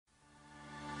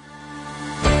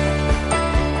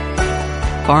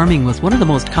Farming was one of the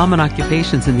most common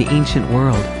occupations in the ancient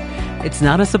world. It's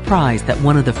not a surprise that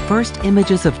one of the first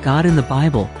images of God in the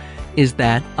Bible is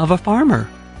that of a farmer.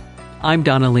 I'm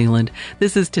Donna Leland.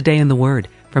 This is Today in the Word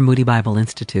from Moody Bible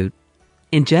Institute.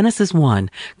 In Genesis 1,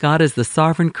 God is the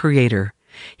sovereign creator.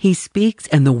 He speaks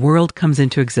and the world comes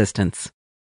into existence.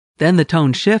 Then the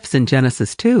tone shifts in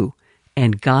Genesis 2,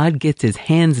 and God gets his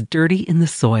hands dirty in the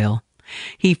soil.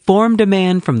 He formed a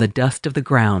man from the dust of the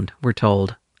ground, we're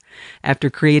told. After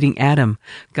creating Adam,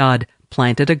 God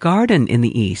planted a garden in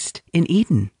the east, in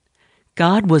Eden.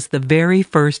 God was the very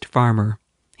first farmer.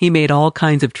 He made all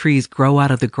kinds of trees grow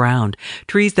out of the ground,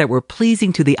 trees that were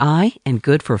pleasing to the eye and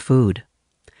good for food.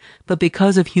 But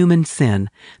because of human sin,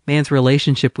 man's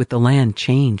relationship with the land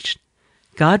changed.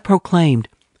 God proclaimed,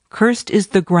 "Cursed is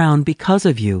the ground because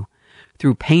of you.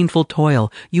 Through painful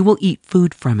toil, you will eat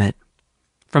food from it."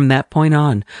 From that point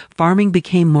on, farming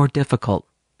became more difficult.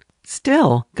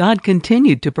 Still, God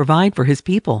continued to provide for his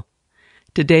people.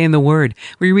 Today in the Word,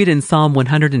 we read in Psalm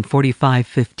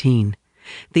 145:15,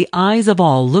 "The eyes of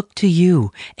all look to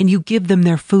you, and you give them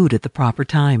their food at the proper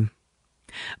time."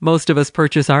 Most of us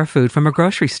purchase our food from a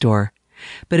grocery store.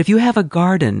 But if you have a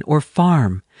garden or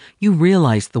farm, you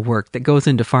realize the work that goes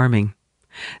into farming.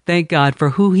 Thank God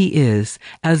for who he is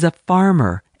as a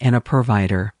farmer and a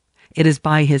provider. It is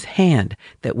by his hand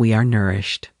that we are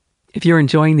nourished. If you're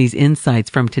enjoying these insights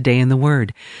from Today in the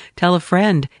Word, tell a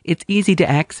friend. It's easy to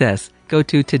access. Go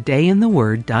to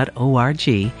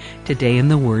todayintheword.org,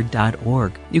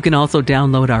 todayintheword.org. You can also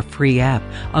download our free app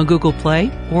on Google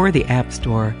Play or the App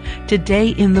Store. Today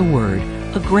in the Word,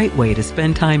 a great way to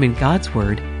spend time in God's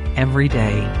Word every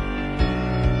day.